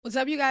What's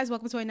up, you guys?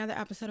 Welcome to another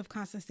episode of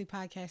Constancy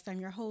Podcast. I'm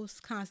your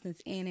host,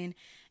 Constance Annan,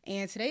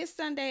 and today is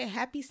Sunday.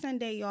 Happy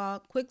Sunday, y'all.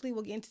 Quickly,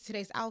 we'll get into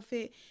today's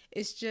outfit.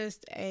 It's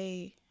just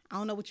I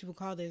don't know what you would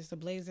call this, a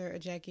blazer, a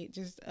jacket,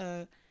 just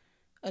a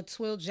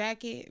twill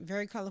jacket,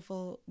 very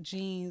colorful,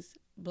 jeans,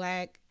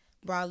 black,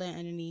 bralette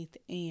underneath,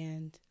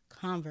 and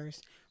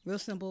Converse. Real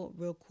simple,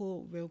 real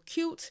cool, real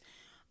cute.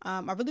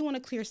 I really want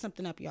to clear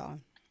something up, y'all.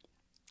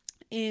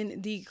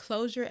 In the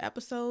closure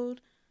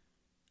episode,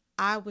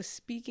 I was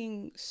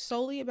speaking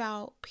solely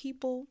about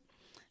people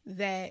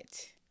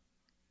that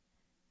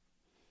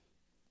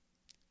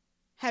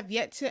have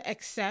yet to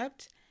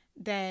accept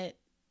that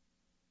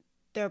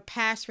their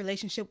past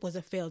relationship was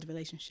a failed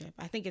relationship.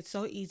 I think it's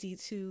so easy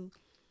to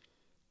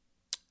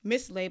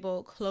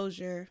mislabel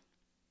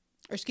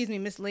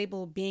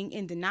being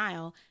in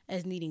denial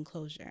as needing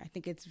closure. I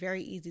think it's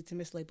very easy to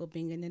mislabel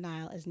being in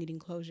denial as needing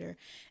closure.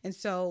 And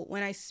so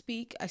when I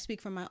speak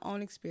from my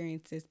own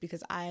experiences,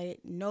 because I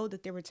know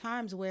that there were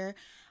times where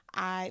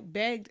I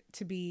begged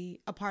to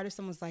be a part of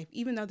someone's life,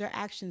 even though their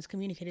actions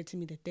communicated to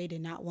me that they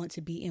did not want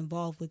to be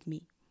involved with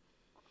me.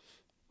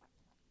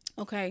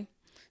 Okay.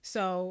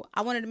 So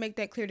I wanted to make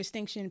that clear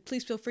distinction.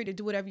 Please feel free to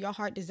do whatever your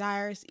heart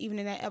desires. Even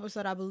in that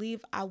episode, I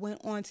believe I went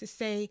on to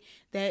say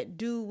that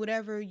do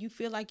whatever you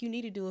feel like you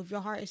need to do. If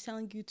your heart is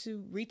telling you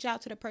to reach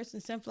out to the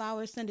person, send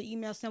flowers, send an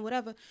email, send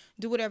whatever,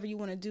 do whatever you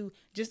want to do.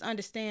 Just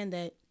understand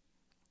that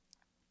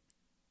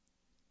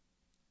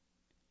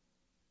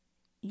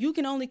you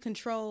can only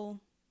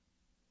control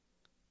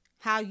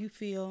how you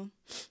feel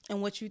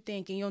and what you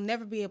think, and you'll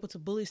never be able to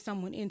bully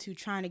someone into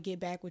trying to get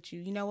back with you.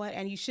 You know what?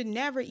 And you should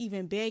never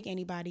even beg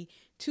anybody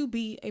to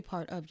be a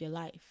part of your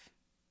life.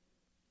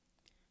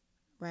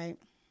 Right?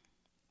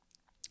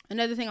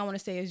 Another thing I want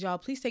to say is, y'all,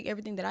 please take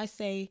everything that I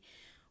say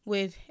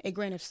with a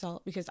grain of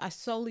salt, because I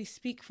solely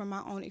speak from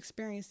my own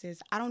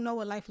experiences. I don't know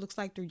what life looks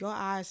like through your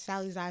eyes,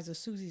 Sally's eyes, or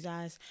Susie's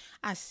eyes.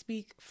 I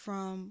speak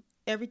from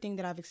everything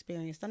that I've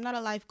experienced. I'm not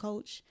a life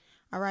coach.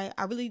 All right.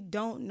 I really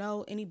don't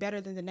know any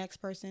better than the next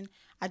person.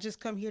 I just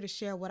come here to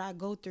share what I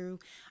go through.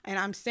 And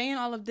I'm saying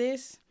all of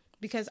this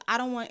because I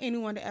don't want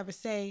anyone to ever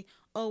say,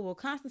 oh, well,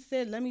 Constance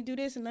said, let me do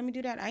this and let me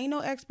do that. I ain't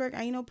no expert.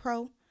 I ain't no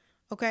pro.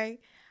 Okay.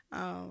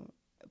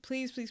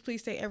 Please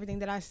say everything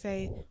that I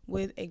say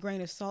with a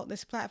grain of salt.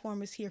 This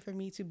platform is here for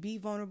me to be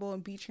vulnerable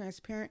and be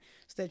transparent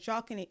so that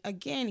y'all can,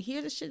 again,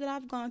 hear the shit that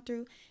I've gone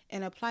through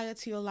and apply it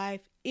to your life.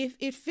 If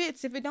it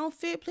fits, if it don't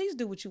fit, please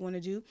do what you want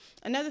to do.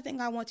 Another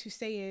thing I want to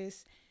say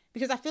is,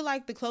 because I feel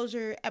like the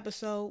closure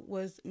episode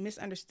was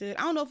misunderstood.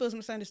 I don't know if it was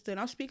misunderstood.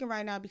 I'm speaking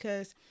right now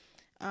because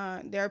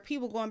there are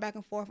people going back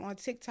and forth on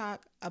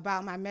TikTok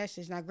about my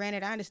message. Now,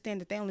 granted, I understand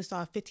that they only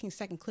saw a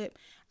 15-second clip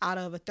out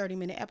of a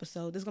 30-minute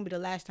episode. This is going to be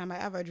the last time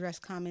I ever address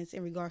comments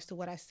in regards to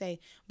what I say.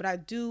 But I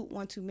do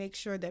want to make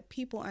sure that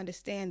people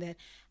understand that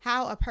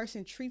how a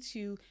person treats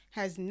you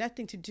has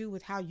nothing to do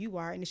with how you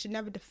are, and it should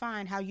never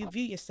define how you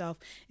view yourself.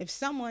 If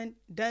someone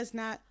does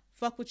not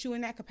fuck with you in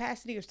that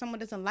capacity, or someone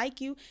doesn't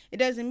like you, it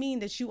doesn't mean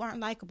that you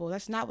aren't likable.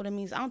 That's not what it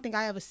means. I don't think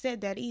I ever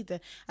said that either.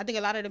 I think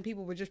a lot of them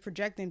people were just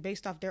projecting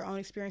based off their own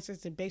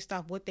experiences and based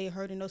off what they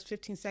heard in those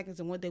 15 seconds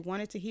and what they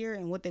wanted to hear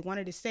and what they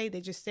wanted to say. They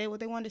just said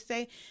what they wanted to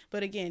say.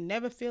 But again,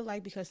 never feel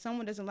like because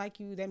someone doesn't like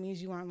you, that means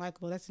you aren't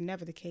likable. That's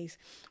never the case.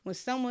 When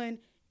someone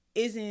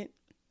isn't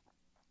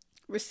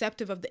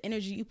receptive of the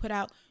energy you put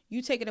out,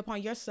 you take it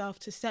upon yourself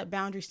to set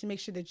boundaries to make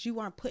sure that you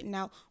aren't putting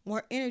out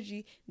more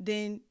energy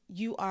than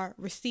you are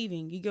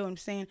receiving. You get what I'm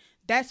saying?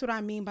 That's what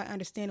I mean by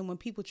understanding when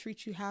people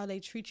treat you how they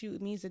treat you.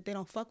 It means that they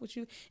don't fuck with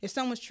you. If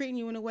someone's treating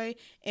you in a way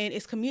and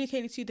it's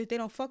communicating to you that they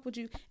don't fuck with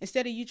you,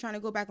 instead of you trying to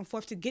go back and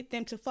forth to get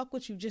them to fuck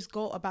with you, just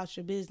go about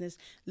your business,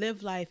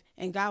 live life,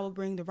 and God will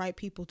bring the right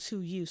people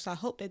to you. So I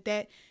hope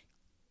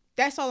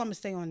that's all I'm gonna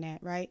say on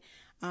that, right?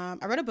 I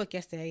read a book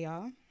yesterday,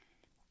 y'all.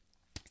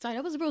 Sorry,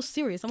 that was real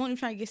serious. I'm not even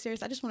trying to get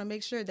serious. I just want to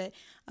make sure that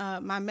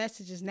my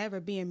message is never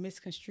being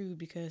misconstrued,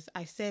 because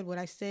I said what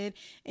I said.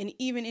 And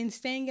even in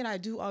saying it, I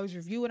do always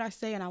review what I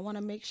say. And I want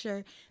to make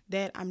sure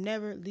that I'm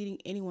never leading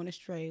anyone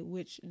astray,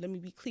 which, let me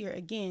be clear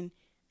again,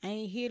 I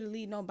ain't here to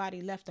lead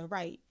nobody left or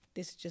right.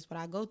 This is just what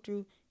I go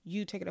through.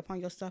 You take it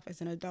upon yourself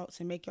as an adult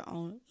to make your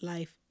own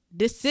life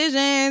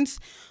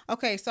decisions.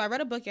 Okay, so I read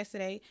a book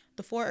yesterday,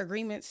 The 4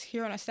 Agreements,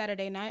 here on a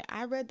Saturday night.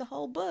 I read the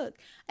whole book.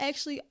 I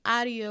actually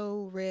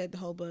audio read the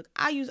whole book.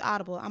 I use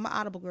Audible. I'm an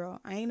Audible girl.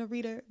 I ain't a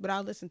reader, but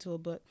I'll listen to a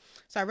book.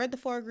 So I read The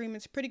 4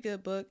 Agreements. Pretty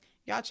good book.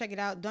 Y'all check it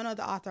out. Don't know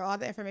the author. All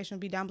the information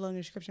will be down below in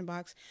the description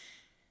box.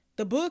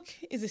 The book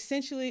is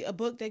essentially a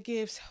book that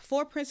gives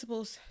 4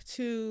 principles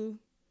to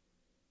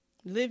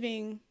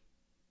living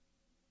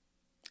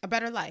a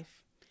better life.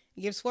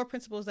 It gives 4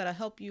 principles that'll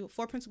help you,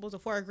 4 principles or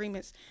 4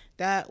 agreements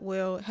that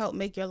will help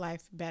make your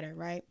life better,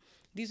 right?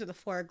 These are the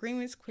 4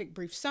 agreements. Quick,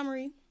 brief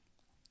summary.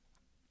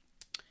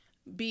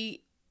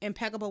 Be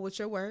impeccable with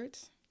your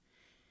words.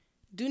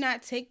 Do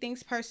not take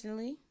things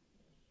personally.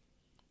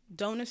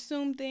 Don't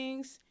assume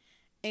things.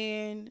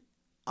 And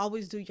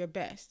always do your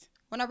best.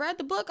 When I read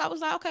the book, I was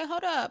like, okay,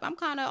 hold up. I'm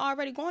kind of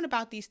already going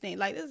about these things.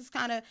 Like, this is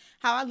kind of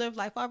how I live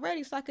life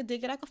already, so I could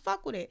dig it. I could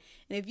fuck with it.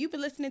 And if you've been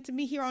listening to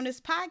me here on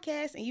this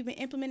podcast and you've been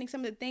implementing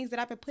some of the things that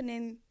I've been putting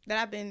in, that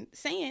I've been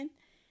saying,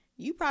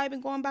 you probably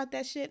been going about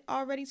that shit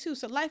already too.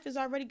 So life is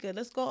already good.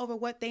 Let's go over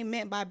what they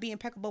meant by being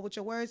impeccable with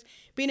your words.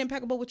 Being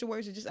impeccable with your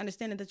words is just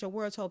understanding that your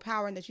words hold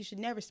power and that you should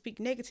never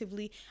speak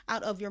negatively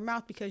out of your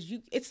mouth, because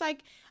it's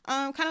like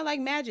kind of like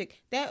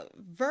magic. That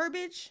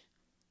verbiage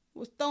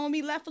was throwing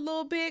me left a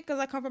little bit because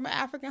I come from an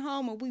African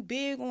home and we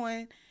big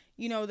on,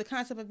 the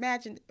concept of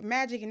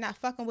magic and not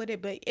fucking with it,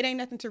 but it ain't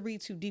nothing to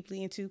read too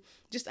deeply into.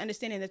 Just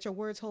understanding that your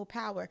words hold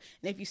power.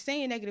 And if you're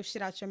saying negative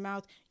shit out your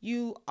mouth,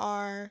 you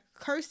are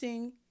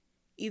cursing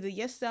either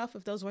yourself,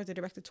 if those words are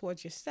directed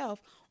towards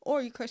yourself,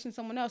 or you're cursing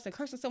someone else. And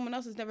cursing someone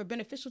else is never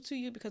beneficial to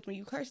you, because when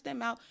you curse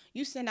them out,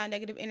 you send out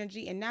negative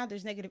energy, and now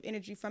there's negative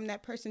energy from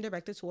that person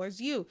directed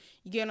towards you.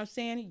 You get what I'm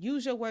saying?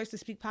 Use your words to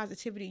speak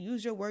positivity.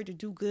 Use your word to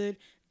do good.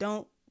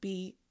 Don't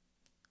be,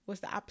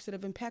 what's the opposite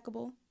of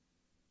impeccable?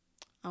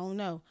 I don't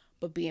know,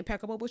 but be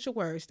impeccable with your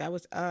words. That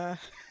was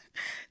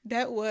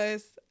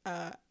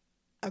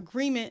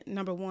agreement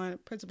number one,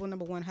 principle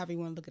number one, however you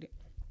want to look at it.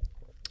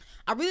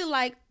 I really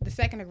like the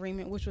second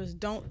agreement, which was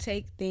don't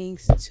take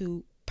things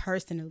too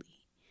personally.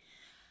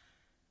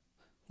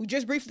 We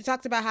just briefly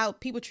talked about how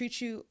people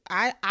treat you.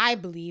 I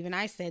believe, and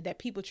I said that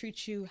people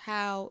treat you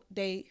how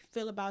they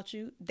feel about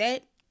you.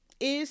 That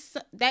is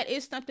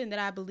something that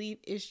I believe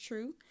is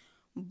true.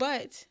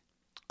 But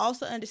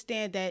also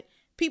understand that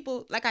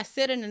people, like I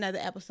said in another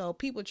episode,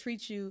 people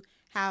treat you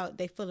how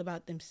they feel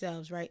about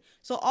themselves, right?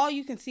 So all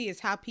you can see is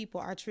how people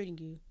are treating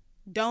you.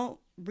 Don't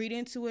read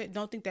into it.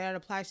 Don't think that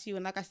applies to you.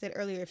 And like I said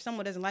earlier, if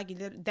someone doesn't like you,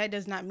 that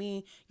does not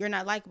mean you're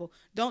not likable.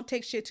 Don't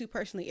take shit too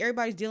personally.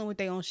 Everybody's dealing with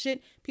their own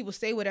shit. People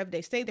say whatever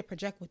they say. They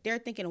project what they're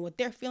thinking and what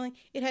they're feeling.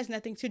 It has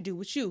nothing to do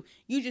with you.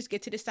 You just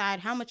get to decide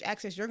how much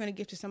access you're going to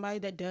give to somebody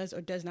that does or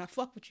does not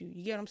fuck with you.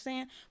 You get what I'm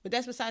saying? But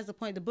that's besides the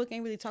point. The book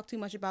ain't really talk too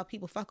much about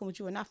people fucking with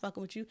you or not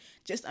fucking with you.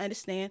 Just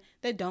understand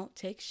that don't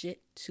take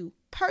shit too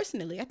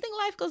personally. I think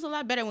life goes a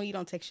lot better when you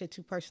don't take shit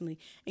too personally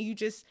and you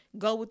just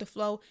go with the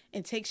flow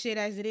and take shit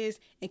as it is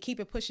and keep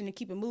it pushing and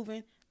keep it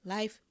moving.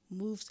 Life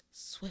moves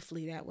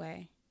swiftly that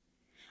way.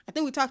 I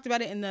think we talked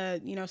about it in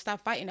the,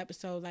 stop fighting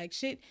episode. Like,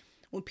 shit,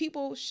 when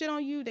people shit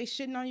on you, they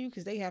shitting on you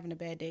because they having a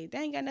bad day. They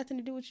ain't got nothing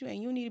to do with you, and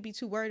you don't need to be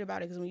too worried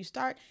about it, because when you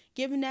start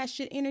giving that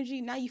shit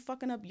energy, now you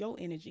fucking up your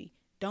energy.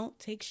 Don't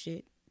take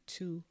shit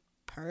too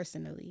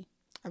personally.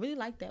 I really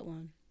like that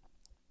one.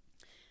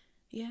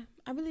 Yeah,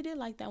 I really did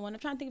like that one. I'm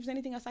trying to think if there's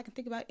anything else I can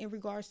think about in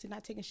regards to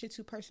not taking shit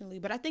too personally.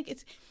 But I think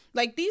it's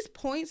like these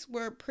points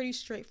were pretty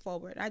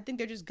straightforward. I think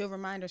they're just good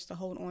reminders to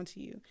hold on to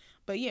you.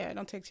 But yeah,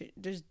 don't take shit.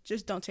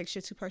 Just don't take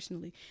shit too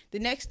personally. The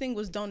next thing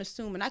was don't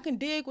assume. And I can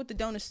dig with the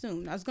don't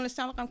assume. Now, it's going to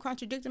sound like I'm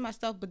contradicting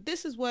myself, but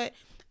this is what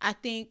I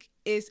think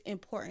is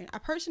important. I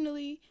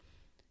personally,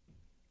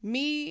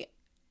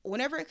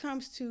 whenever it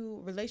comes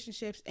to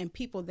relationships and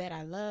people that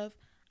I love,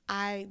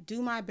 I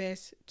do my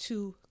best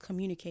to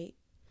communicate.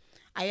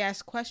 I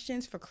ask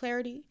questions for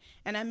clarity,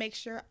 and I make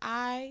sure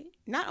I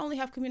not only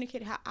have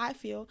communicated how I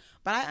feel,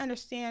 but I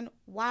understand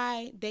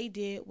why they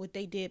did what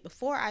they did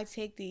before I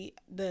take the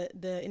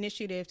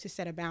initiative to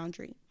set a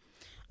boundary.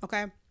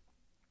 Okay?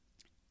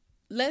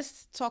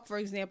 Let's talk, for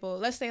example,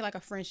 let's say like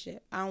a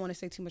friendship. I don't want to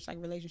say too much like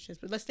relationships,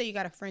 but let's say you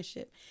got a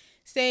friendship.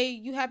 Say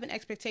you have an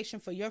expectation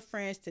for your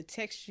friends to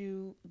text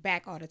you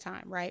back all the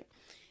time, right?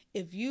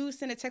 If you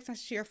send a text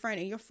message to your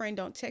friend and your friend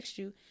don't text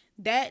you,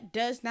 that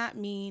does not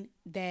mean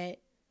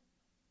that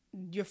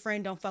your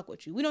friend don't fuck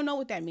with you. We don't know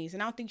what that means.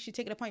 And I don't think you should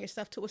take it upon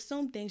yourself to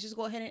assume things. Just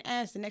go ahead and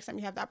ask the next time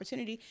you have the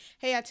opportunity.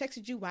 Hey, I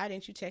texted you. Why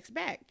didn't you text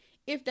back?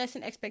 If that's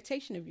an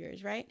expectation of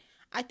yours, right?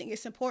 I think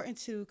it's important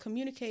to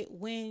communicate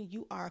when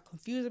you are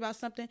confused about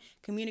something.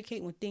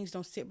 Communicate when things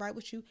don't sit right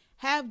with you.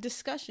 Have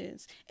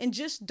discussions. And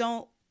just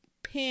don't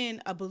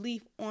pin a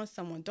belief on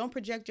someone. Don't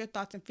project your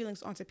thoughts and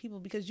feelings onto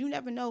people, because you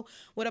never know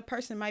what a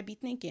person might be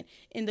thinking.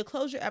 In the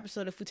closure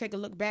episode, if we take a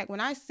look back, when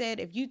I said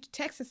if you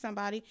texted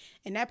somebody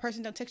and that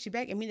person don't text you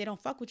back, it means they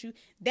don't fuck with you.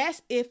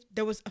 That's if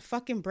there was a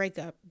fucking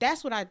breakup.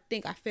 That's what I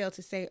think I failed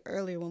to say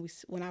earlier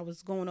when I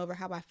was going over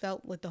how I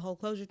felt with the whole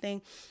closure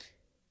thing.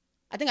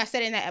 I think I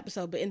said it in that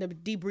episode, but in the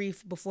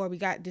debrief before we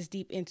got this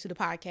deep into the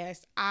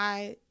podcast,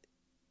 I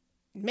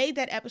made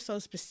that episode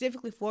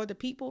specifically for the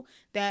people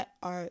that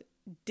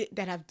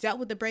have dealt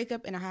with the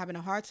breakup and are having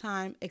a hard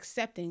time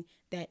accepting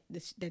that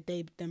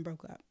they then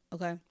broke up.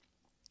 Okay.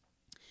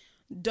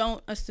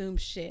 Don't assume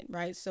shit,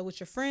 right? So with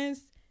your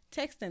friends,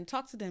 text them,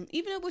 talk to them.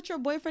 Even with your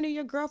boyfriend or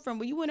your girlfriend,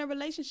 when you in a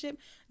relationship,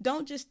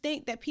 don't just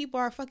think that people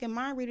are fucking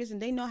mind readers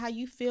and they know how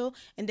you feel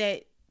and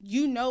that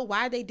you know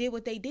why they did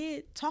what they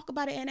did. Talk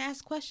about it and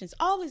ask questions.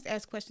 Always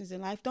ask questions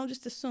in life. Don't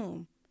just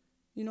assume.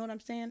 You know what I'm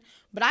saying?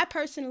 But I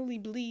personally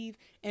believe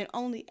in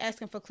only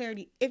asking for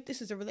clarity if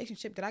this is a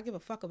relationship that I give a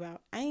fuck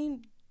about. I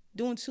ain't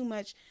doing too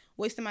much,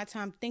 wasting my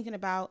time thinking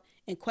about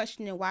and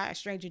questioning why a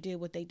stranger did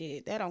what they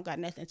did. That don't got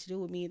nothing to do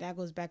with me. That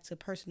goes back to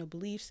personal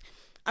beliefs.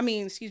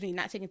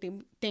 Not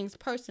taking things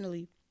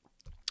personally.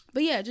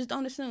 But yeah, just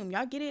don't assume.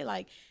 Y'all get it?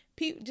 Like,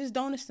 Just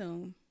don't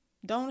assume.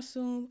 Don't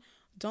assume.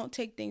 Don't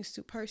take things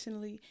too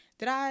personally.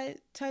 Did I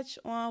touch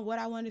on what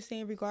I wanted to say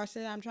in regards to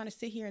that? I'm trying to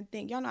sit here and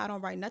think. Y'all know I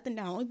don't write nothing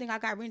down. The only thing I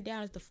got written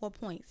down is the 4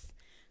 points.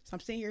 So I'm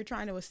sitting here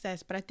trying to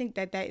assess, but I think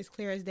that is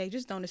clear as day.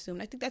 Just don't assume.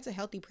 And I think that's a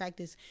healthy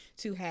practice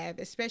to have,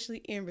 especially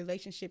in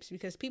relationships,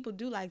 because people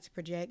do like to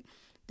project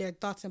their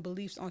thoughts and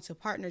beliefs onto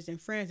partners and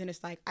friends. And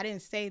it's like, I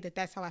didn't say that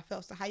that's how I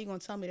felt. So how you going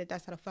to tell me that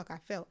that's how the fuck I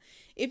felt?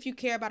 If you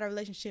care about a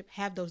relationship,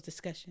 have those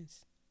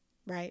discussions,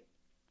 right?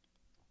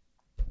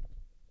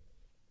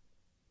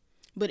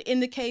 But in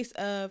the case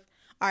of,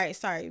 all right,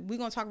 sorry, we're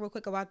going to talk real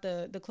quick about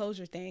the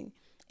closure thing.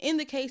 In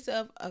the case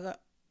of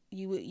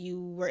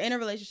you were in a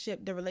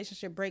relationship, the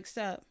relationship breaks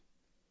up,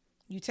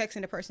 you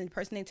texting the person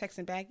ain't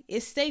texting back,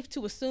 it's safe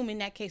to assume in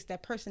that case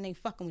that person ain't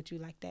fucking with you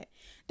like that.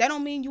 That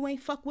don't mean you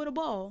ain't fuck with a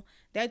ball.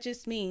 That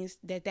just means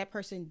that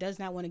person does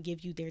not want to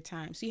give you their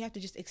time. So you have to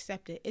just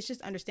accept it. It's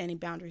just understanding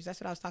boundaries.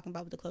 That's what I was talking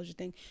about with the closure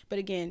thing. But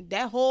again,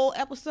 that whole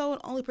episode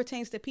only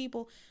pertains to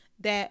people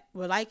that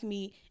were like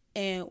me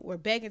and were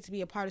begging to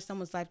be a part of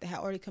someone's life that had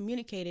already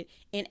communicated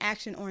in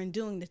action or in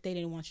doing that they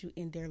didn't want you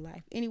in their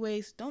life.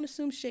 Anyways, don't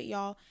assume shit,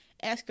 y'all.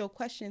 Ask your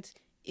questions.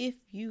 If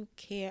you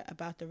care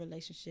about the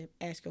relationship,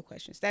 ask your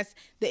questions. That's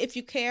the if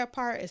you care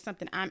part is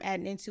something I'm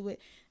adding into it.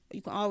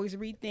 You can always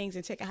read things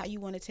and take it how you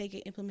want to take it,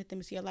 implement them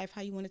into your life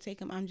how you want to take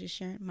them. I'm just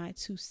sharing my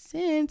 2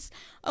 cents.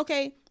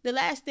 Okay, the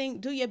last thing,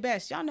 do your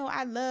best. Y'all know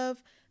I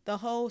love the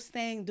whole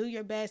saying, do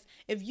your best.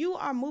 If you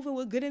are moving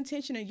with good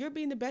intention and you're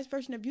being the best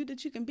version of you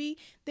that you can be,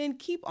 then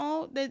keep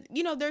on.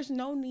 There's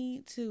no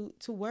need to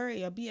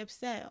worry or be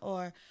upset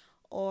or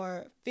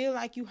feel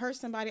like you hurt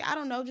somebody. I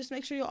don't know. Just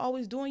make sure you're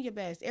always doing your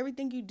best.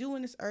 Everything you do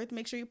in this earth,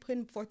 make sure you're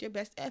putting forth your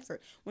best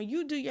effort. When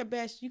you do your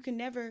best, you can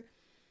never,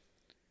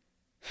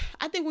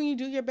 I think when you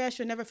do your best,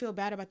 you'll never feel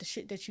bad about the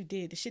shit that you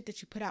did, the shit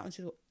that you put out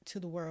into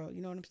the world.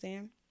 You know what I'm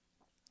saying?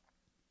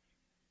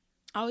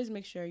 Always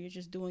make sure you're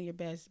just doing your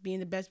best,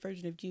 being the best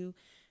version of you,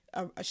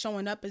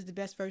 showing up as the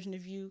best version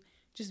of you,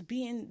 just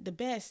being the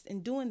best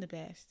and doing the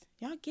best.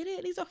 Y'all get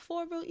it? These are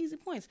 4 real easy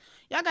points.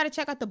 Y'all got to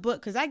check out the book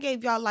because I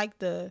gave y'all like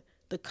the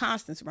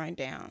constants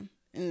rundown.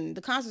 And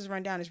the constants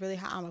rundown is really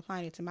how I'm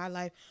applying it to my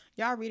life.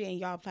 Y'all read it and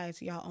y'all apply it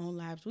to y'all own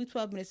lives. We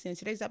 12 minutes in.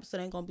 Today's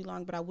episode ain't going to be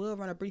long, but I will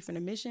run a brief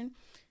intermission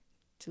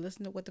to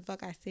listen to what the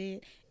fuck I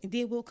said. And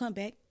then we'll come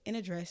back and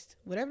address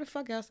whatever the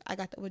fuck else I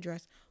got to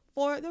address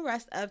for the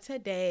rest of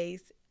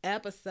today's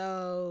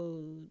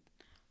episode.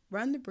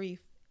 Run the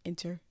brief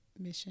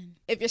intermission.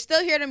 If you're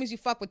still here, that means you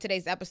fuck with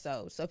today's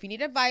episode. So if you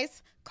need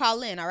advice,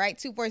 call in, all right?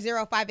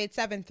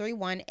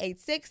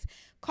 240-587-3186.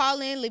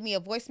 Call in, leave me a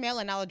voicemail,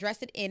 and I'll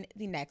address it in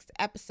the next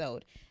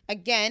episode.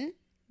 Again,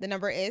 the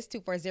number is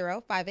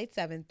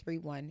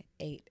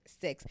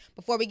 240-587-3186.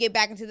 Before we get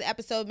back into the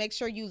episode, make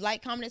sure you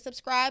like, comment, and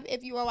subscribe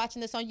if you are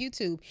watching this on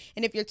YouTube.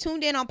 And if you're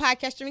tuned in on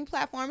podcast streaming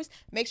platforms,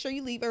 make sure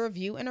you leave a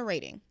review and a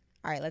rating.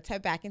 All right, let's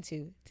head back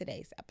into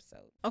today's episode.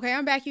 Okay,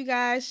 I'm back, you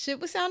guys.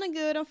 Shit was sounding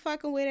good. I'm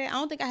fucking with it. I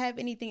don't think I have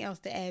anything else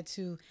to add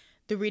to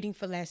the reading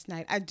for last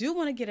night. I do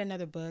want to get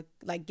another book,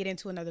 get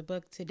into another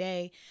book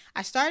today.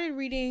 I started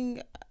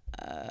reading,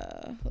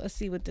 let's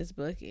see what this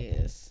book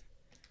is.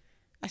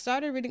 I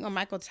started reading a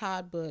Michael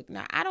Todd book.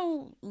 Now, I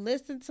don't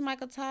listen to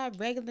Michael Todd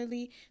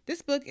regularly.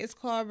 This book is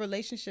called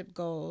Relationship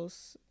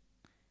Goals: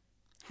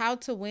 How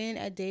to Win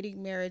at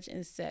Dating, Marriage,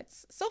 and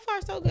Sex. So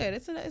far, so good.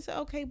 It's an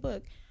okay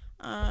book.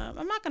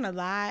 I'm not going to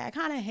lie. I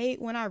kind of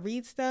hate when I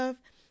read stuff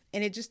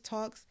and it just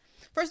talks.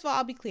 First of all,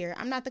 I'll be clear.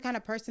 I'm not the kind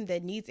of person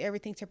that needs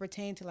everything to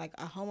pertain to like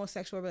a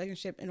homosexual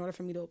relationship in order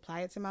for me to apply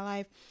it to my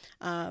life.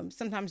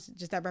 Sometimes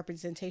just that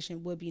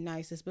representation would be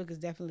nice. This book is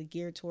definitely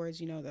geared towards,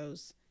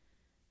 those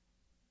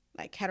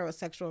like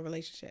heterosexual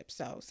relationships.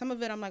 So some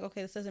of it I'm like,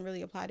 okay, this doesn't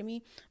really apply to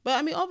me. But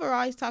I mean,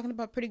 overall, he's talking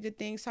about pretty good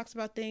things. Talks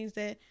about things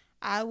that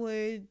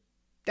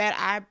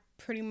I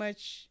pretty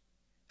much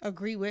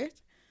agree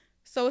with.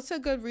 So it's a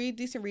good read,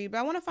 decent read. But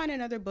I want to find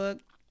another book.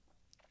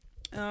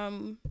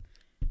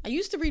 I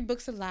used to read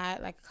books a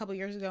lot, like a couple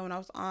years ago when I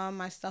was on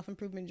my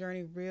self-improvement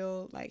journey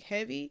real,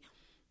 heavy.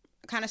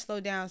 I kind of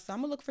slowed down. So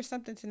I'm going to look for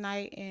something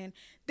tonight. And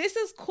this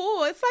is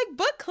cool. It's like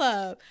book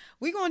club.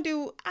 We're going to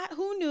do,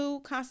 who knew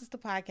Constance the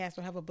Podcast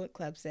would have a book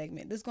club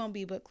segment? This is going to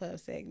be a book club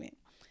segment.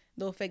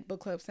 Little fake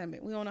book club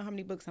segment. We don't know how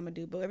many books I'm going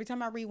to do. But every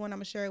time I read one, I'm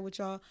going to share it with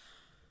y'all.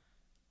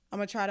 I'm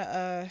going to try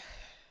to...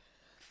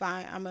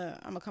 I'm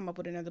gonna come up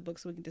with another book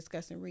so we can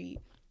discuss and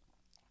read.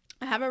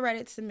 I have a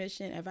Reddit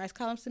submission, advice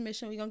column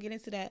submission. We're gonna get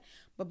into that.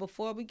 But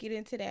before we get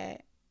into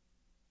that,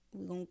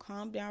 we're gonna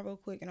calm down real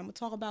quick and I'm gonna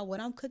talk about what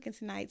I'm cooking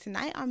tonight.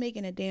 Tonight I'm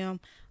making a damn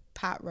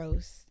pot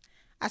roast.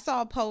 I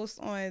saw a post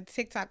on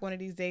TikTok one of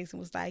these days and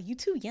was like, you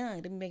too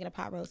young to be making a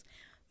pot roast.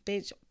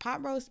 Bitch,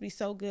 pot roast be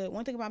so good.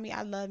 One thing about me,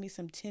 I love me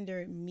some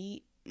tender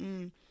meat.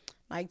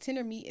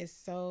 Tender meat is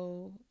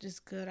so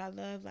just good. I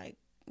love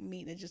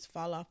meat that just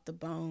fall off the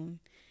bone.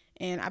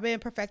 And I've been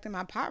perfecting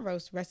my pot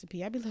roast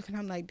recipe. I be looking,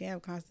 I'm like, damn,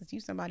 Constance,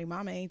 you somebody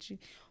mama, ain't you?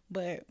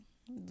 But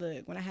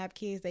look, when I have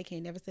kids, they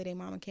can't never say their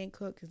mama can't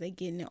cook because they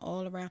getting it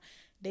all around.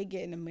 They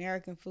getting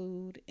American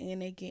food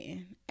and they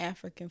getting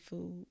African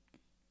food.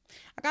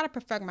 I gotta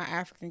perfect my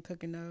African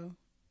cooking though.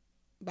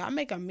 But I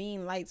make a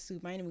mean light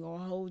soup. I ain't even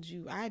gonna hold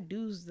you. I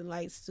do the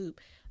light soup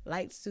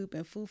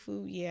and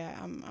fufu. Yeah,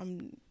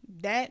 I'm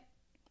that.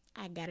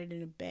 I got it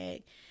in a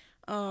bag.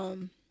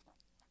 Um,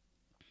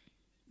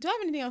 do I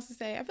have anything else to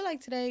say? I feel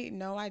like today,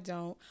 no, I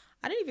don't.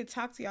 I didn't even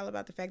talk to y'all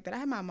about the fact that I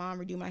had my mom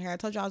redo my hair. I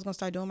told y'all I was gonna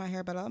start doing my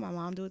hair, but I let my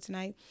mom do it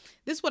tonight.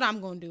 This is what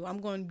I'm gonna do.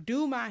 I'm gonna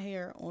do my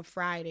hair on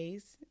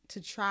Fridays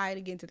to try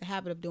to get into the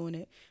habit of doing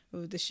it.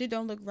 If the shit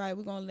don't look right,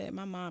 we're gonna let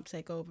my mom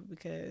take over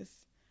because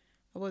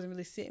I wasn't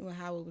really sitting with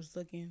how it was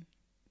looking.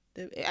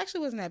 It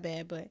actually wasn't that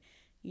bad, but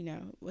you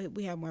know,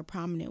 we have more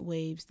prominent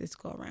waves this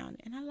go around,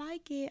 and I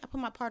like it. I put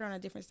my part on a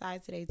different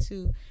side today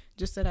too,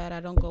 just so that I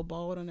don't go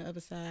bald on the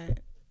other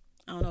side.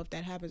 I don't know if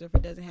that happens or if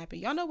it doesn't happen.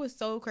 Y'all know what's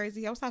so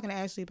crazy? I was talking to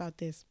Ashley about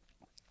this.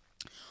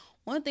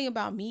 One thing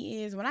about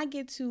me is when I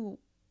get too,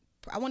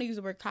 I want to use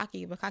the word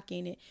cocky, but cocky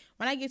ain't it.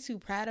 When I get too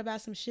proud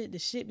about some shit, the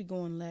shit be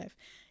going left.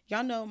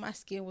 Y'all know my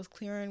skin was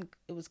clearing.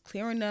 It was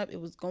clearing up. It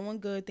was going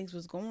good. Things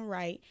was going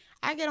right.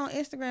 I get on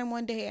Instagram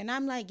one day and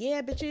I'm like,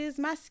 yeah, bitches,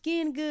 my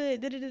skin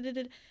good.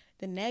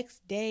 The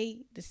next day,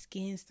 the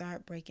skin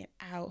started breaking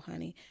out,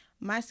 honey.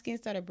 My skin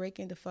started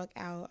breaking the fuck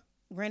out.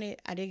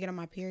 Granted, I did get on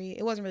my period.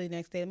 It wasn't really the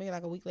next day. Maybe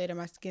like a week later,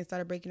 my skin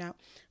started breaking out.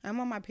 I'm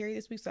on my period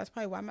this week, so that's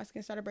probably why my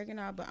skin started breaking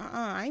out. But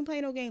I ain't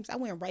playing no games. I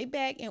went right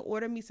back and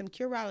ordered me some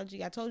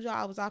Curology. I told y'all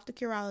I was off the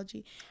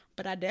Curology,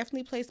 but I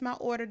definitely placed my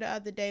order the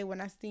other day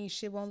when I seen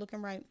shit wasn't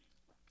looking right.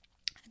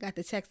 I got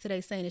the text today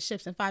saying it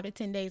ships in 5 to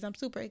 10 days. I'm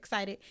super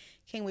excited.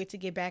 Can't wait to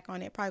get back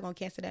on it. Probably gonna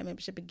cancel that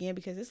membership again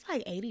because it's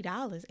like $80.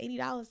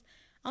 $80.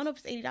 I don't know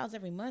if it's $80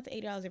 every month,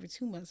 $80 every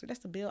 2 months, but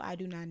that's the bill I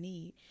do not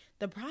need.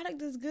 The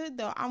product is good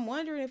though. I'm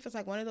wondering if it's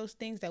like one of those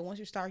things that once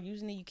you start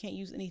using it, you can't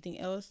use anything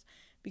else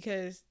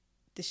because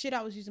the shit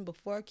I was using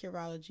before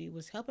Curology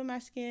was helping my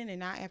skin, and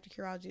now after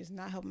Curology is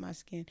not helping my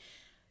skin.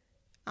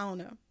 I don't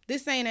know.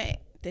 This ain't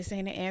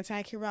an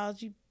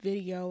anti-Curology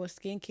video, a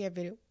skincare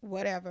video,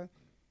 whatever.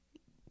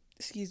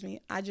 Excuse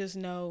me. I just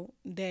know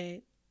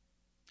that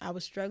I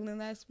was struggling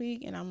last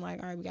week, and I'm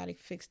like, all right, we got to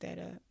fix that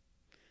up.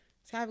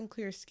 So having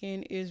clear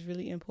skin is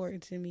really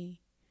important to me.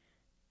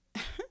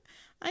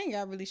 I ain't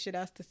got really shit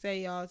else to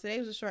say, y'all. Today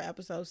was a short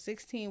episode,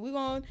 16. We're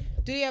going to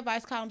do the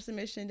advice column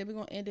submission. Then we're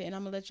going to end it. And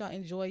I'm going to let y'all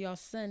enjoy y'all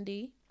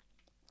Sunday.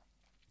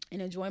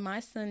 And enjoy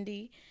my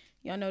Sunday.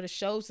 Y'all know the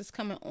shows that's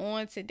coming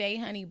on today,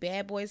 honey.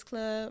 Bad Boys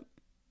Club.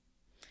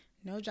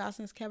 No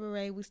Jocelyn's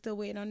Cabaret. We still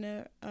waiting on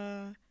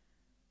the,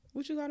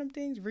 what you call them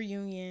things?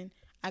 Reunion.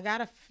 I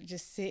gotta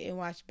just sit and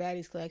watch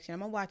Baddies Collection.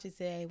 I'm gonna watch it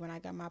today when I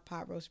got my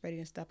pot roast ready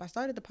and stuff. I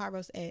started the pot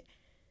roast at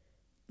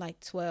like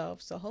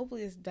 12, so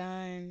hopefully it's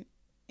done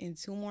in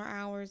 2 more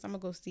hours. I'm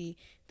gonna go see.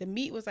 The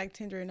meat was like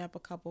tendering up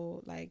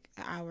an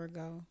hour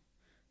ago,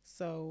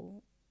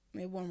 so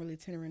it wasn't really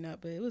tendering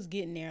up, but it was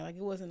getting there. Like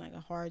it wasn't like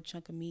a hard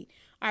chunk of meat.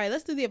 All right,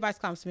 let's do the advice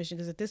column submission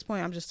because at this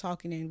point I'm just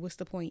talking and what's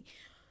the point?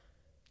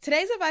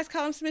 Today's advice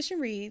column submission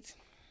reads.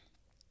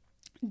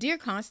 Dear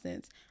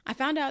Constance, I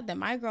found out that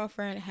my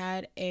girlfriend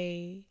had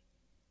a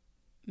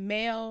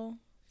male,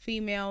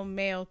 female,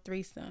 male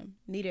threesome.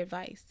 Need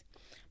advice.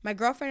 My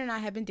girlfriend and I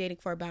have been dating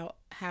for about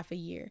half a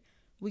year.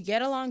 We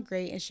get along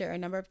great and share a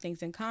number of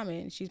things in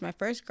common. She's my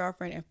first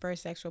girlfriend and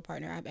first sexual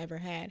partner I've ever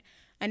had.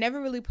 I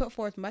never really put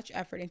forth much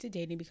effort into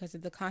dating because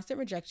of the constant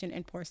rejection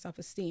and poor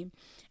self-esteem.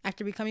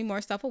 After becoming more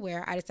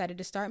self-aware, I decided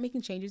to start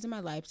making changes in my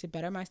life to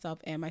better myself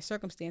and my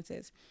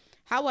circumstances.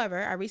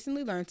 However, I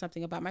recently learned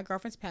something about my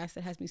girlfriend's past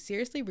that has me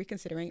seriously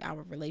reconsidering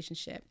our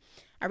relationship.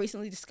 I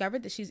recently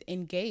discovered that she's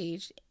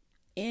engaged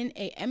in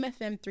a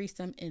MFM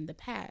threesome in the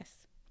past.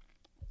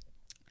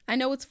 I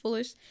know it's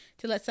foolish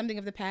to let something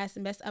of the past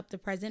mess up the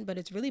present, but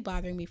it's really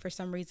bothering me for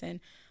some reason.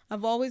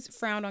 I've always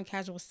frowned on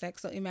casual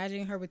sex, so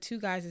imagining her with 2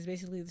 guys is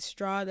basically the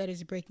straw that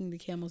is breaking the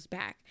camel's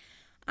back.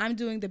 I'm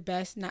doing the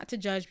best not to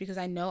judge because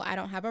I know I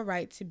don't have a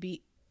right to,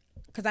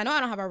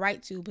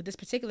 but this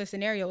particular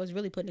scenario is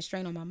really putting a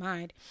strain on my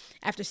mind.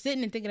 After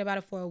sitting and thinking about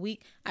it for a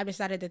week, I've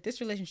decided that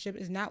this relationship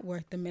is not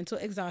worth the mental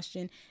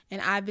exhaustion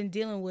and I've been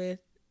dealing with.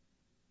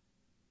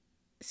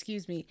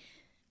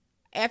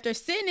 After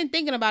sitting and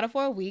thinking about it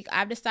for a week,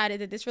 I've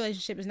decided that this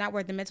relationship is not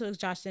worth the mental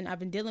exhaustion I've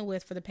been dealing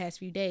with for the past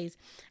few days.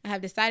 I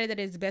have decided that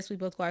it's best we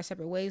both go our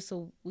separate ways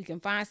so we can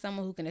find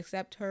someone who can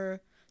accept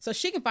her. So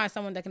she can find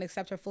someone that can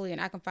accept her fully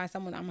and I can find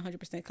someone I'm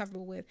 100%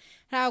 comfortable with.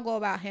 How I'll go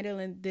about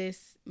handling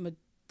this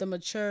the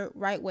mature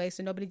right way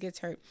so nobody gets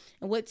hurt.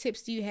 And what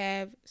tips do you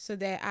have so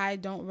that I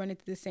don't run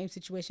into the same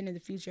situation in the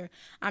future?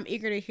 I'm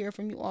eager to hear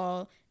from you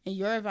all and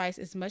your advice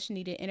is much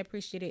needed and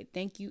appreciated.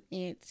 Thank you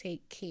and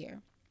take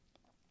care.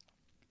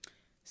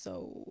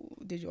 So,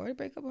 did you already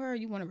break up with her or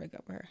you want to break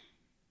up with her?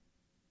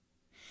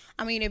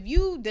 I mean, if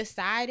you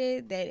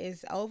decided that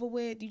it's over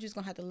with, you just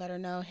going to have to let her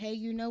know, hey,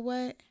 you know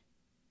what?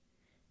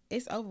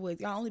 It's over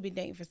with. Y'all only been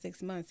dating for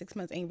 6 months. 6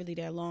 months ain't really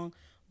that long.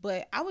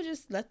 But I would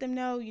just let them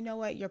know, you know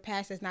what? Your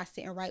past is not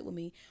sitting right with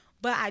me.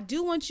 But I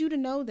do want you to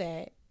know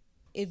that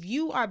if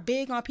you are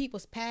big on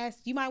people's past,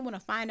 you might want to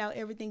find out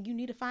everything you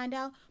need to find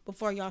out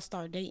before y'all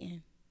start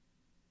dating.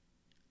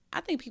 I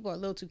I think people are a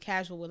little too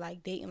casual with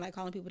like dating, like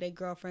calling people their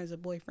girlfriends or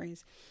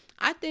boyfriends.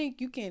 I think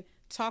you can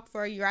talk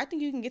for a year. I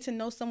think you can get to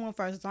know someone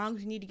for as long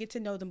as you need to get to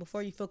know them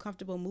before you feel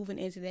comfortable moving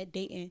into that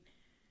dating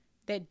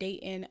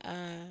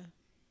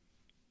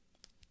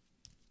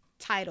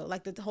title,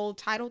 like the whole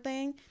title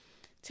thing.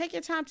 Take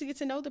your time to get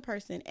to know the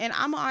person. And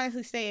I'm gonna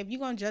honestly say, if you're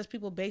gonna judge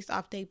people based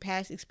off their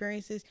past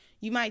experiences,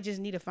 you might just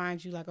need to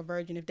find you like a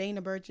virgin. If they ain't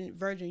a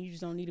virgin, you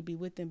just don't need to be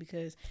with them,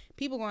 because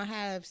people gonna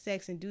have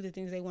sex and do the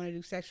things they want to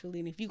do sexually.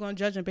 And if you're gonna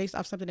judge them based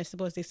off something that's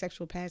supposed to be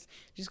sexual past,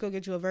 just go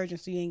get you a virgin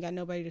so you ain't got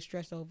nobody to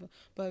stress over.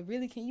 But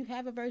really, can you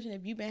have a virgin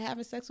if you've been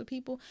having sex with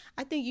people?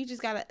 I think you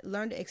just gotta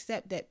learn to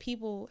accept that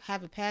people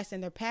have a past,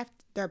 and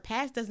their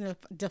past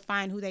doesn't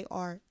define who they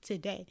are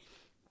today.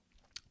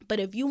 But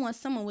if you want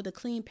someone with a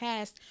clean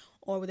past,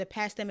 or with a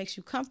past that makes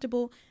you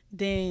comfortable,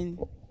 then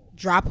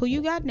drop who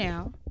you got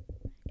now.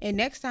 And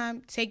next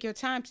time, take your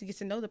time to get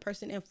to know the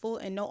person in full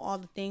and know all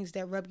the things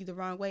that rub you the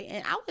wrong way.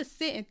 And I would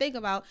sit and think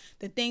about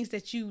the things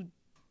that you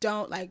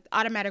don't like,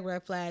 automatic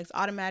red flags,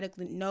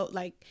 automatically no,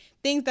 like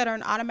things that are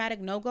an automatic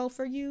no-go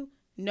for you.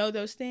 Know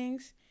those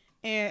things.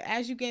 And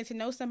as you get to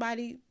know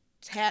somebody,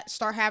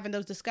 start having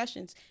those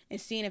discussions and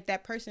seeing if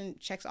that person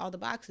checks all the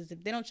boxes.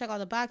 If they don't check all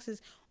the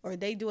boxes, or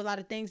they do a lot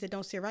of things that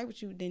don't sit right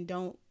with you, then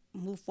don't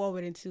move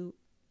forward into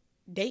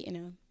dating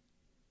them.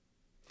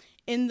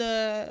 In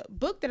the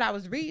book that I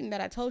was reading,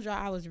 that I told y'all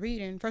I was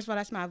reading, first of all,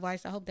 that's my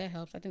advice. I hope that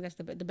helps. I think that's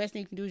the best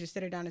thing you can do is just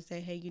sit her down and say,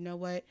 hey, you know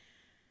what?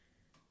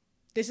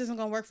 This isn't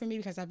going to work for me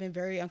because I've been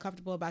very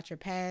uncomfortable about your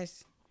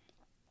past.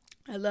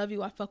 I love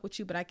you. I fuck with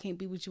you, but I can't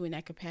be with you in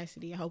that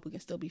capacity. I hope we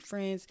can still be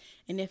friends.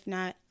 And if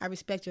not, I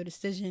respect your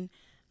decision.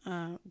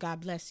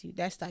 God bless you.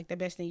 That's like the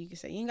best thing you can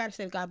say. You ain't got to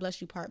say the God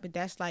bless you part, but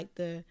that's like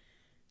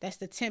that's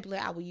the template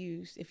I will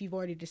use if you've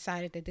already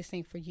decided that this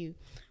ain't for you.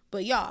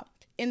 But y'all,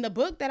 in the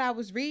book that I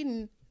was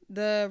reading,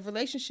 the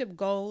Relationship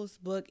Goals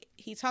book,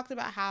 he talked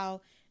about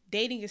how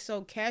dating is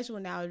so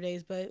casual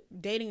nowadays, but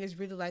dating is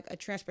really like a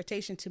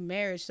transportation to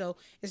marriage. So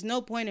there's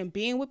no point in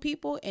being with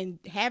people and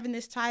having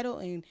this title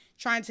and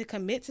trying to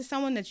commit to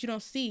someone that you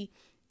don't see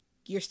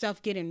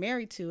yourself getting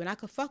married to. And I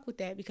could fuck with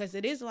that, because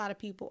it is a lot of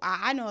people.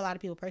 I know a lot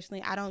of people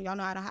personally. I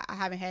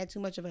haven't had too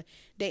much of a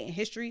dating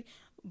history,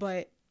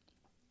 but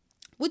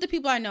with the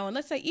people I know, and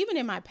let's say even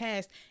in my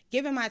past,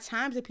 giving my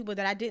time to people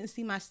that I didn't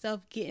see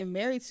myself getting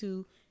married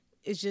to,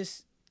 it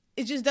just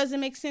doesn't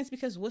make sense,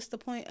 because what's the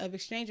point of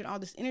exchanging all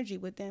this energy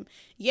with them?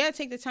 Yeah,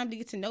 take the time to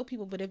get to know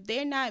people, but if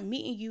they're not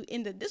meeting you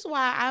this is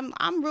why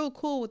I'm real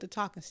cool with the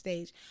talking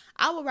stage.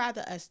 I would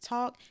rather us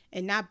talk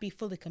and not be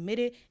fully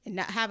committed, and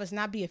not have us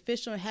not be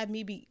official, and have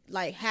me be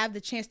like, have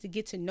the chance to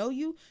get to know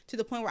you to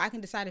the point where I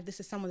can decide if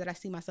this is someone that I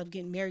see myself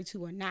getting married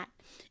to or not.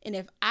 And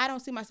if I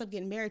don't see myself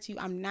getting married to you,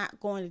 I'm not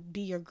going to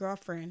be your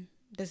girlfriend.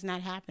 That's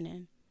not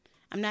happening.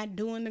 I'm not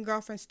doing the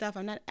girlfriend stuff.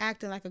 I'm not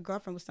acting like a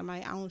girlfriend with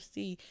somebody I don't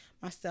see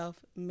myself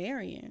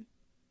marrying.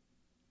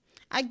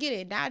 I get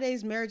it.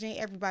 Nowadays, marriage ain't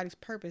everybody's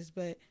purpose,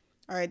 but,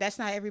 all right, that's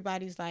not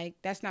everybody's, like,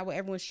 that's not what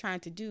everyone's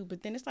trying to do.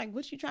 But then it's like,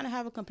 what you trying to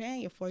have a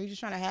companion for? You just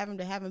trying to have him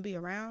be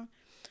around?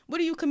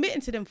 What are you committing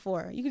to them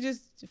for? You can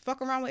just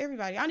fuck around with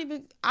everybody. I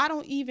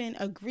don't even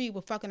agree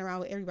with fucking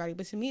around with everybody.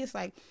 But to me, it's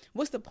like,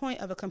 what's the point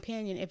of a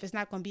companion if it's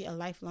not going to be a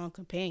lifelong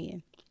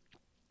companion?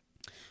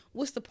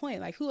 What's the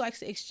point? Like, who likes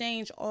to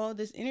exchange all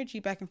this energy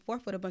back and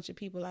forth with a bunch of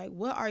people? Like,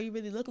 what are you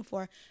really looking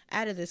for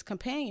out of this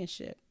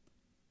companionship?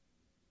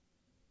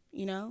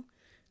 You know?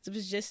 So if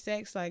it's just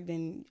sex, like,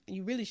 then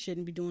you really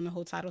shouldn't be doing the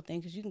whole title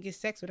thing, because you can get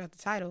sex without the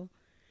title.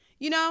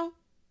 You know?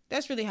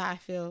 That's really how I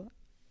feel.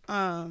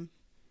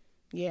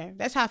 Yeah,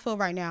 that's how I feel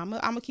right now. I'm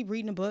gonna keep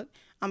reading the book.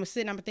 I'm gonna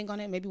sit and I'm gonna think on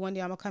it. Maybe one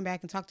day I'm gonna come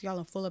back and talk to y'all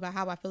in full about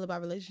how I feel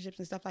about relationships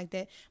and stuff like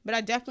that. But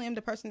I definitely am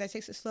the person that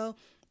takes it slow.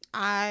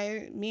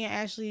 Me and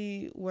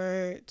Ashley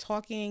were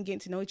talking, getting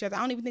to know each other. I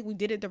don't even think we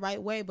did it the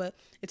right way, but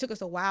it took us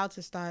a while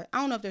to start.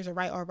 I don't know if there's a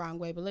right or wrong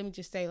way, but let me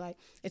just say, like,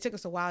 it took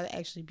us a while to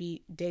actually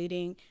be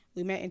dating.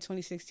 We met in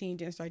 2016,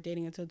 didn't start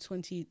dating until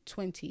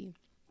 2020.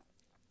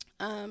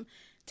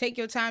 Take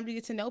your time to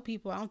get to know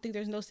people. I don't think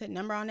there's no set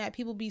number on that.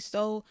 People be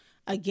so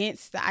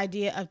against the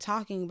idea of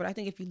talking, but I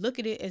think if you look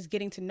at it as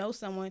getting to know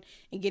someone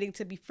and getting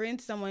to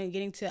befriend someone and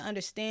getting to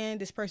understand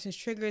this person's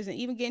triggers and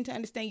even getting to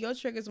understand your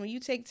triggers, when you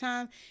take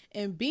time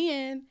and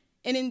being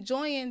and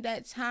enjoying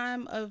that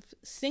time of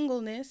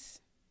singleness,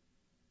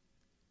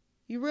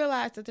 you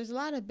realize that there's a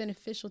lot of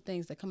beneficial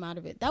things that come out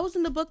of it. That was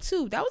in the book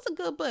too. That was a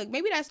good book.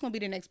 Maybe that's going to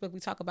be the next book we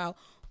talk about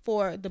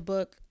for the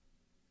book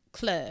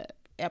club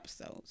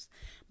episodes.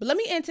 But let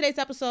me end today's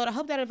episode. I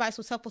hope that advice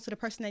was helpful to the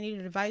person that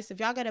needed advice. If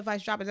y'all got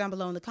advice, drop it down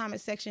below in the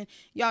comment section.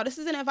 Y'all, this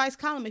is an advice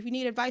column. If you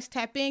need advice,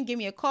 tap in. Give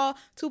me a call,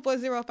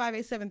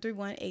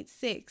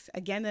 240-587-3186.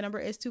 Again, the number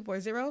is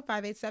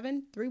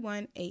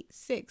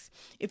 240-587-3186.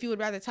 If you would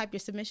rather type your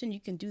submission, you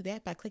can do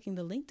that by clicking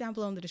the link down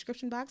below in the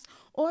description box,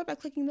 or by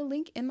clicking the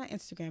link in my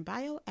Instagram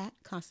bio at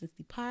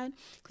ConstanceThePod.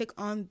 Click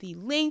on the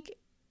link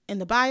in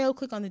the bio,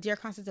 click on the Dear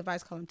Constance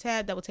Advice Column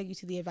tab. That will take you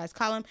to the advice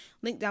column.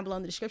 Link down below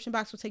in the description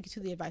box will take you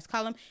to the advice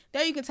column.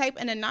 There you can type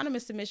an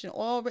anonymous submission.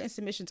 All written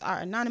submissions are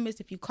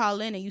anonymous. If you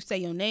call in and you say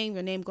your name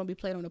going to be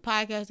played on the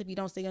podcast. If you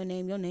don't say your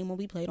name will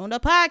be played on the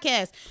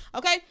podcast.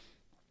 Okay?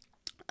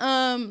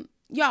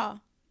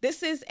 Y'all,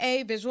 this is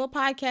a visual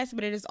podcast,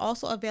 but it is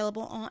also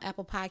available on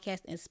Apple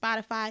Podcasts and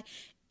Spotify.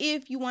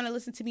 If you want to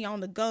listen to me on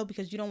the go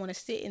because you don't want to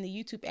sit in the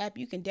YouTube app,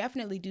 you can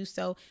definitely do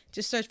so.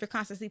 Just search for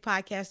Constance Lee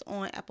Podcast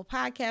on Apple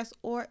Podcasts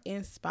or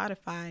in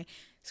Spotify.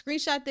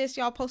 Screenshot this,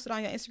 y'all, post it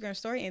on your Instagram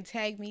story and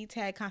tag me,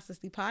 tag Constance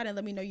Lee Pod, and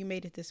let me know you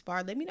made it this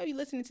far. Let me know you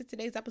listening to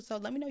today's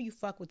episode. Let me know you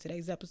fuck with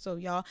today's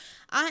episode, y'all.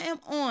 I am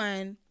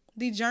on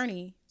the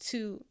journey.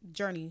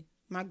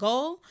 My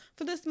goal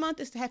for this month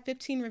is to have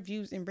 15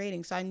 reviews and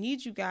ratings. So I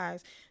need you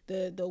guys,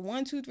 the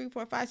 1, 2, 3,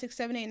 4, 5, 6,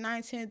 7, 8,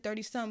 9, 10,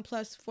 30 something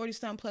plus, 40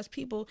 something plus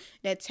people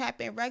that tap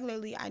in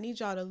regularly. I need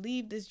y'all to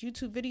leave this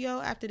YouTube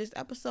video after this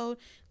episode.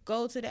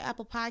 Go to the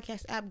Apple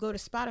Podcast app, go to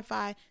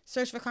Spotify,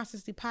 search for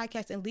Constance Lee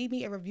Podcast, and leave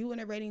me a review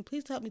and a rating.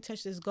 Please help me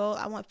touch this goal.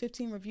 I want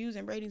 15 reviews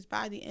and ratings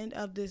by the end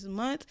of this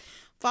month.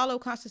 Follow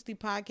Constance Lee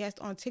Podcast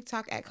on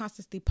TikTok at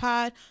Constance Lee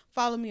Pod.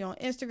 Follow me on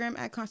Instagram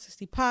at Constance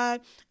Lee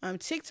Pod.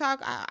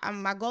 TikTok,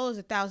 my goal is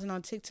 1,000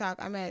 on TikTok.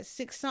 I'm at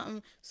 6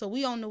 something, so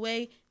we on the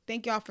way.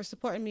 Thank y'all for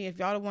supporting me. If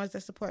y'all the ones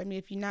that support me,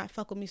 if you're not,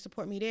 fuck with me,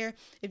 support me there.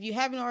 If you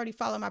haven't already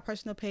followed my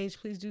personal page,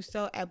 please do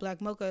so at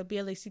Black Mocha,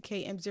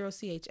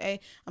 BLACKM0CHA.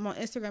 I'm on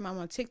Instagram. I'm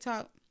on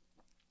TikTok.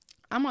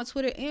 I'm on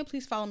Twitter. And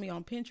please follow me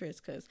on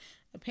Pinterest, because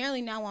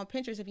apparently now on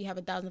Pinterest, if you have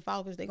 1,000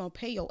 followers, they're going to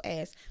pay your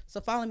ass.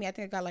 So follow me. I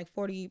think I got like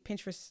 40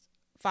 Pinterest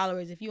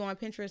followers. If you on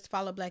Pinterest,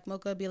 follow Black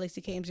Mocha,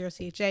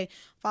 BLACKM0CHA.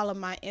 Follow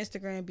my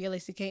Instagram,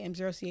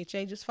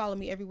 BLACKM0CHA. Just follow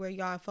me everywhere,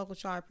 y'all. I fuck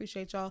with y'all. I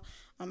appreciate y'all.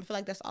 I feel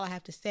like that's all I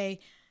have to say.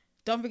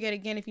 Don't forget,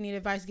 again, if you need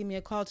advice, give me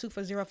a call,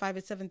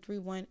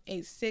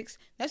 240-587-3186.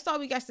 That's all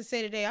we got to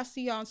say today. I'll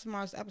see y'all on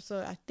tomorrow's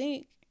episode. I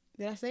think,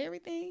 did I say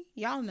everything?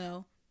 Y'all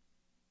know.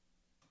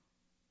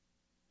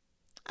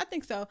 I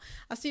think so.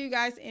 I'll see you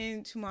guys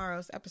in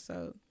tomorrow's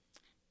episode.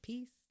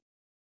 Peace.